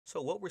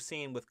So what we're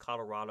seeing with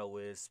Colorado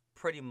is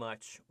pretty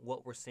much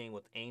what we're seeing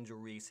with Angel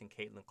Reese and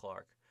Caitlin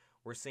Clark.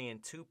 We're seeing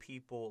two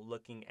people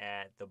looking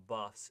at the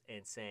Buffs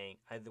and saying,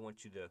 I either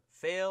want you to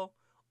fail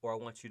or I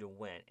want you to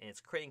win. And it's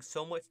creating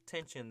so much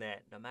tension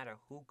that no matter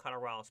who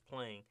Colorado's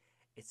playing,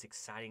 it's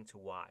exciting to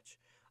watch.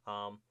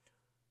 Um,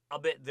 I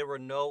bet there were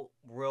no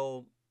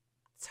real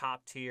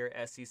top tier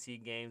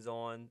SEC games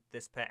on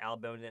this past.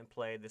 Alabama didn't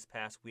play this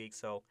past week,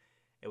 so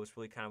it was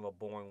really kind of a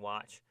boring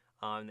watch.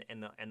 And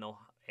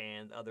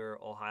other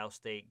Ohio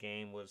State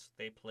game was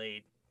they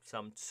played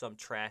some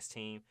trash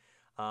team,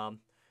 um,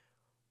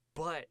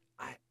 but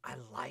I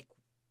like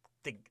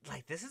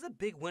this is a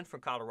big win for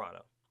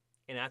Colorado,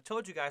 and I've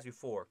told you guys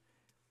before.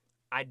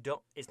 I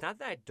don't. It's not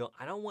that I don't.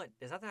 I don't want.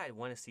 It's not that I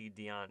want to see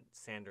Deion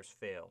Sanders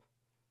fail.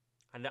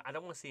 I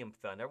don't want to see him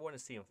fail. I never want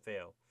to see him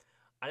fail.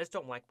 I just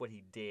don't like what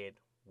he did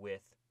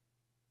with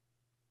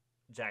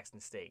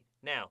Jackson State.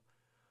 Now,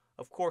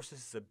 of course,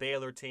 this is a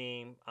Baylor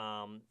team.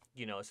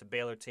 It's a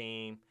Baylor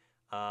team.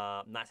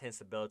 Not saying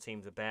the Baylor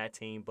team's a bad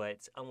team, but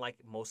it's unlike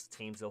most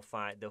teams they'll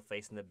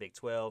face in the Big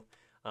 12.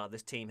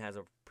 This team has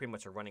a pretty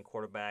much a running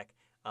quarterback.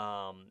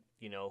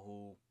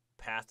 Who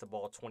passed the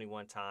ball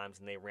 21 times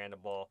and they ran the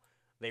ball.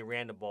 They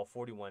ran the ball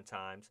 41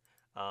 times.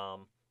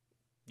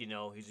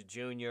 He's a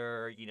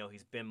junior.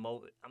 He's been.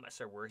 I'm not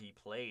sure where he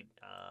played.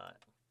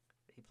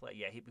 He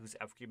was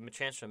a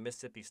transfer from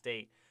Mississippi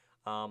State.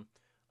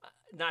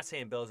 Not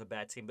saying Bill's a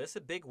bad team, but it's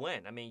a big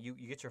win. I mean, you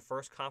get your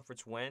first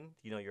conference win.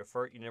 You're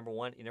number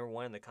one. You're number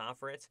one in the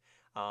conference.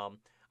 I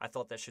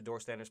thought that Shador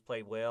Sanders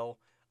played well.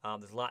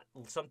 There's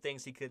some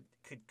things he could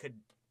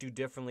do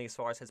differently as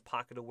far as his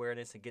pocket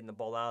awareness and getting the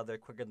ball out of there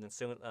quicker than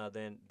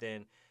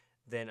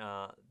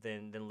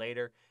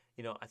later.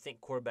 I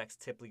think quarterbacks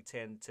typically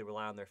tend to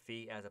rely on their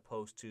feet as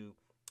opposed to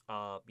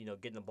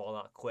getting the ball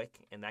out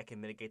quick, and that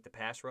can mitigate the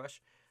pass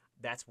rush.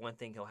 That's one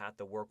thing he'll have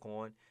to work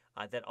on.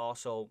 That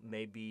also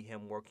may be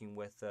him working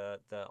with the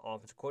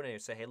offensive coordinator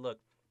to say, hey, look,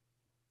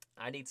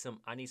 I need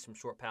some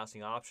short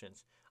passing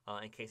options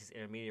in case his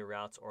intermediate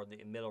routes or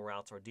the middle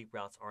routes or deep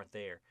routes aren't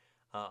there.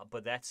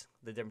 But that's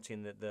the difference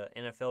between the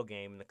NFL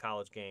game and the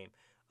college game,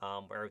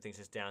 where everything's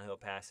just downhill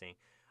passing.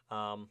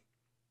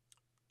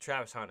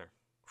 Travis Hunter,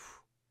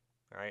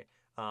 all right.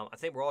 I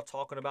think we're all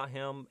talking about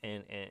him,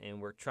 and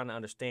we're trying to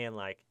understand,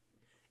 like,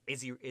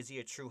 is he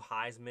a true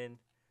Heisman?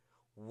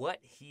 What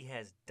he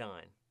has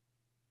done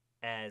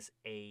as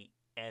a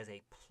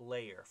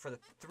player for the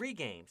 3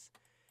 games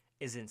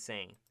is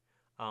insane.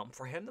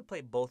 For him to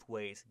play both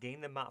ways,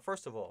 getting them out.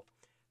 First of all,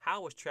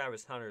 how is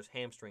Travis Hunter's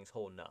hamstrings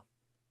holding up?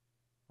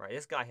 Right,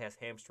 this guy has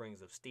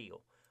hamstrings of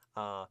steel.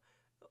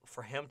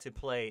 For him to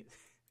play,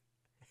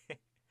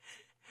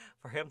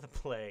 for him to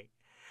play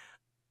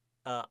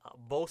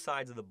both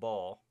sides of the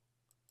ball,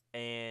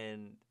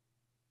 and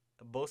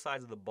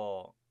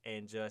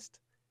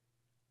just,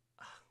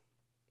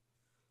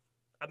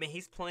 I mean,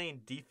 he's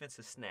playing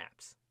defensive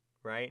snaps,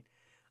 right?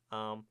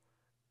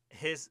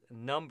 His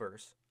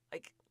numbers,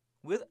 like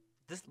with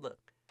this,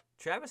 look,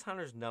 Travis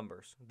Hunter's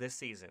numbers this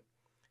season,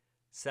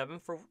 7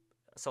 for.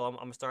 So I'm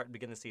gonna start at the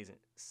beginning of the season.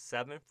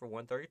 7 for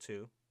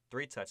 132,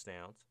 3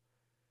 touchdowns,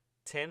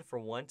 10 for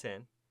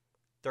 110,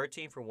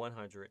 13 for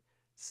 100,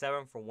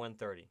 7 for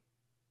 130.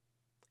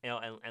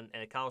 And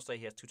at College State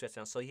he has 2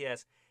 touchdowns. So he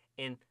has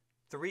in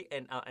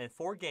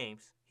 4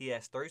 games he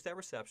has 37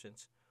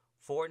 receptions,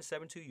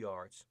 472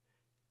 yards,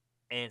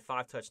 and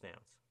 5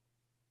 touchdowns.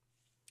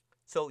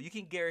 So you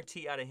can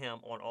guarantee out of him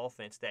on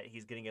offense that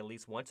he's getting at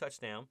least 1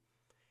 touchdown.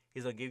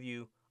 He's gonna give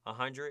you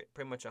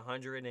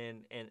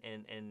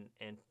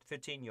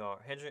 115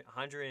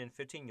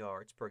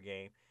 yards per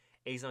game.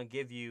 And he's gonna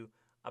give you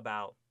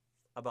about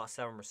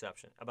 7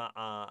 receptions, about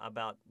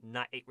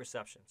not 8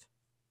 receptions.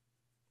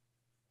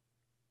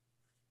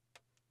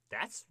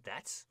 That's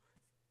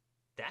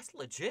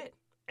legit,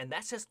 and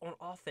that's just on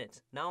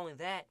offense. Not only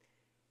that,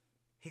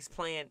 he's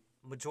playing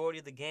majority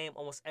of the game,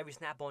 almost every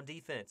snap on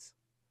defense.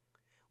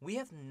 We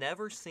have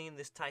never seen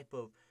this type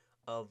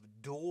of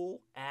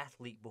dual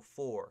athlete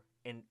before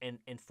in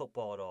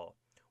football at all.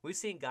 We've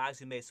seen guys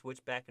who may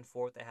switch back and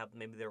forth that have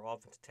maybe their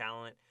offensive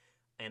talent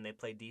and they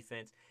play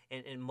defense.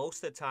 And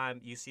most of the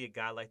time you see a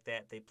guy like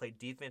that, they play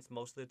defense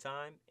most of the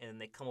time and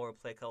they come over and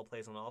play a couple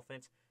plays on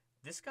offense.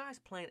 This guy's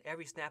playing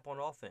every snap on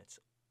offense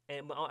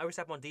and every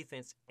snap on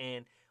defense,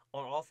 and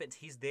on offense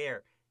he's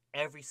there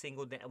every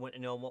single day,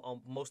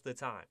 most of the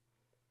time.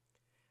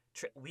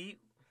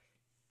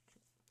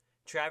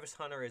 Travis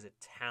Hunter is a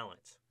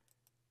talent,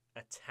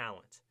 and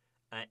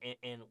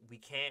we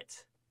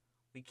can't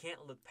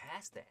look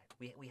past that.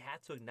 We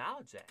have to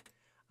acknowledge that.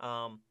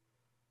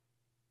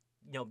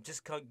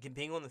 Just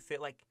being on the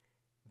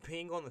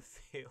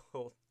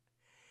field,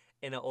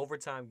 in an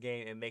overtime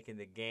game and making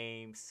the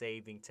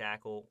game-saving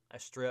tackle, a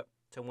strip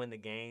to win the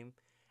game,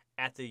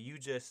 after you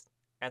just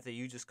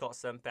caught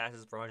 7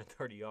 passes for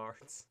 130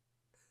 yards.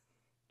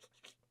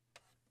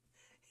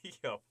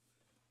 Yo,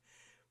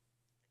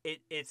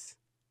 it's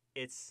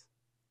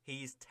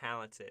he's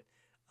talented,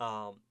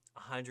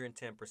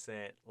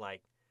 110%.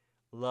 Like,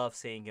 Love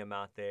seeing him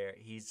out there.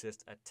 He's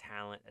just a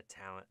talent, a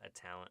talent, a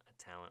talent,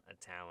 a talent, a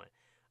talent.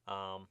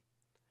 Um,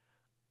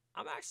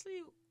 I'm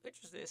actually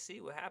interested to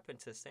see what happened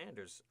to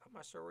Sanders. I'm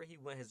not sure where he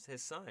went,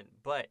 his son,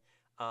 but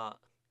uh,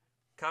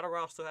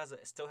 Colorado still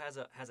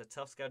has a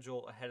tough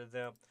schedule ahead of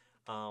them.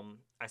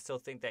 I still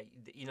think that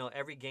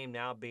every game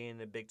now being in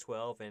the Big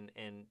 12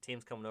 and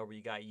teams coming over,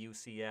 you got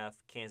UCF,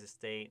 Kansas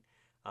State,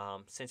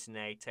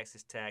 Cincinnati,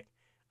 Texas Tech,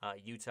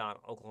 Utah,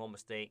 Oklahoma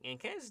State, and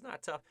Kansas is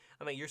not tough.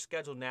 I mean, your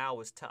schedule now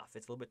is tough.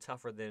 It's a little bit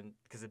tougher than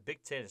because the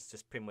Big 10 is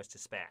just pretty much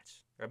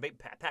dispatched, or Big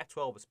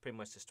Pac-12 is pretty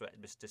much just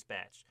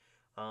dispatched.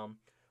 Um,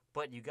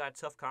 but you got a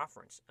tough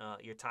conference.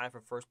 You're tied for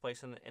first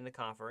place in the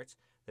conference,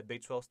 the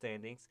Big 12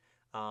 standings.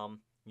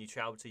 You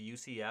travel to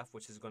UCF,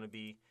 which is going to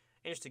be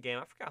an interesting game.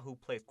 I forgot who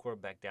plays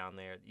quarterback down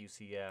there at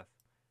UCF.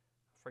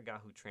 I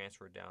forgot who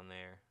transferred down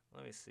there.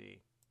 Let me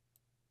see.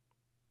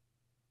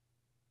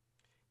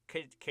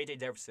 KJ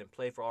Jefferson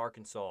played for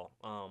Arkansas.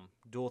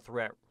 Dual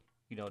threat,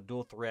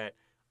 dual threat,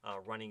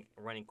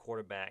 running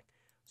quarterback.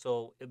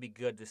 So it'd be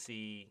good to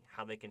see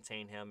how they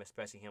contain him,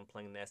 especially him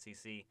playing in the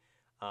SEC.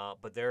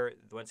 But they're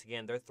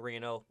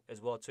 3-0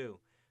 as well too.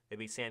 They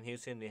beat Sam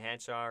Houston, New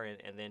Hampshire,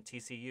 and then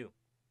TCU.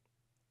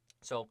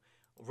 So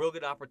real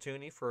good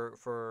opportunity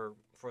for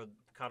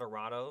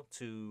Colorado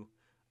to,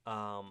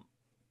 um,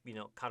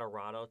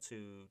 Colorado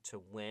to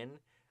win,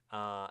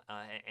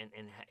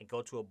 and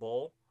go to a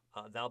bowl.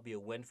 That'll be a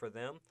win for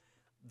them.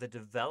 The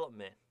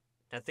development.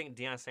 I think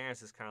Deion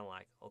Sanders is kind of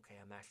like, okay,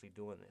 I'm actually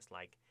doing this.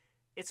 Like,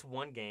 it's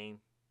one game,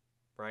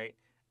 right?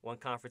 One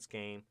conference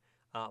game,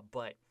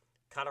 but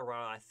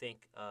Colorado, I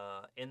think,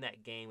 in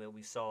that game that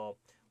we saw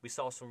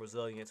some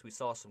resilience, we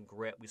saw some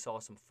grit, we saw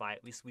some fight,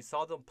 we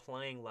saw them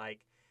playing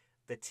like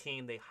the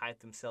team they hyped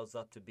themselves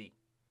up to be,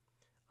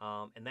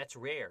 and that's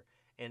rare.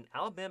 And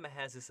Alabama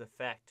has this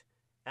effect.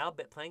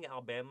 Playing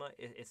Alabama,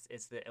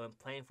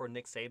 playing for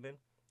Nick Saban,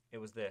 it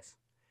was this.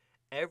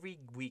 Every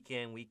week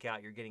in, week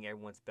out, you're getting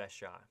everyone's best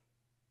shot.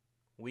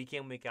 Week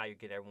in, week out, you're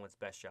getting everyone's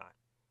best shot.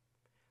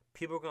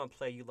 People are going to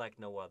play you like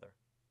no other.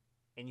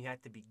 And you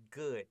have to be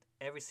good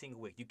every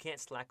single week. You can't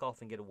slack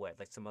off and get away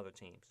like some other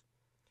teams.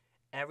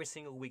 Every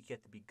single week, you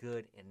have to be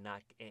good and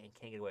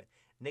can't get away.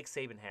 Nick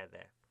Saban had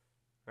that,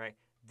 right?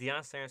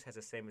 Deion Sanders has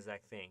the same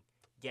exact thing.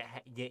 You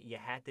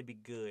had to be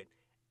good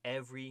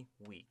every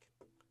week.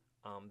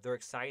 They're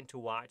exciting to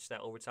watch.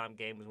 That overtime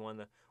game was one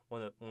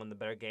of the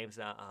better games,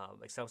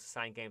 like some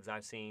exciting games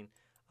I've seen.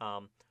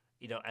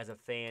 As a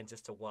fan,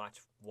 just to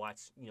watch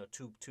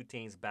two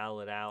teams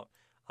battle it out.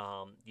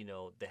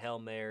 The Hail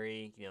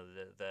Mary,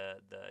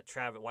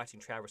 watching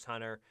Travis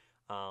Hunter,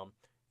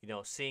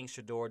 seeing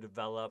Shador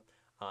develop.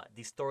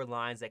 These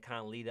storylines that kind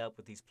of lead up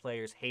with these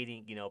players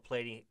hating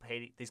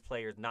these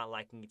players not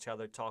liking each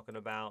other, talking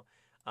about,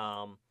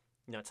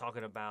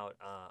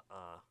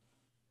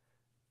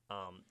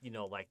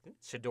 like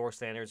Shador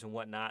Sanders and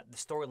whatnot. The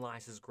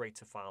storylines is great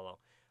to follow.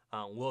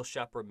 Will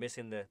Shepard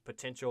missing the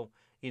potential,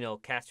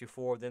 catch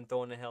before, then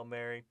throwing the Hail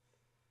Mary,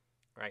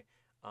 right?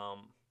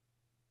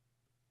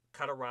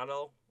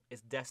 Colorado,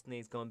 its destiny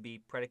is going to be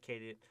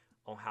predicated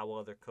on how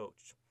well they're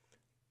coached.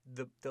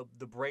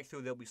 The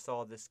breakthrough that we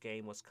saw this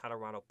game was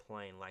Colorado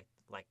playing like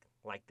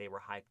they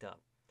were hyped up.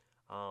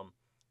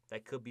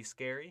 That could be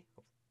scary,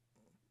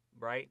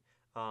 right?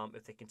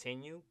 If they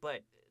continue,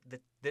 but the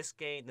next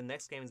game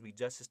is going to be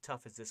just as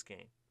tough as this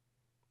game.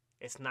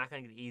 It's not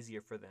going to get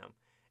easier for them,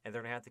 and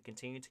they're going to have to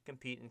continue to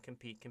compete. They're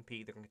going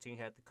to continue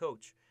to have to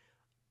coach.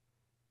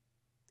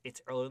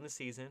 It's early in the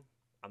season.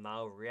 I'm not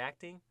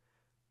overreacting,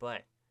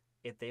 but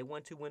if they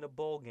want to win a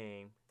bowl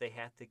game, they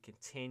have to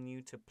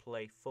continue to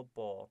play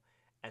football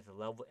at the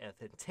level of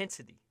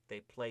intensity they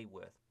played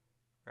with,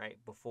 right,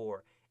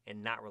 before,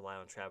 and not rely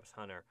on Travis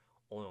Hunter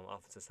only on the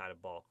offensive side of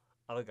the ball.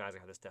 Other guys are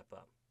going to have to step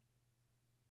up.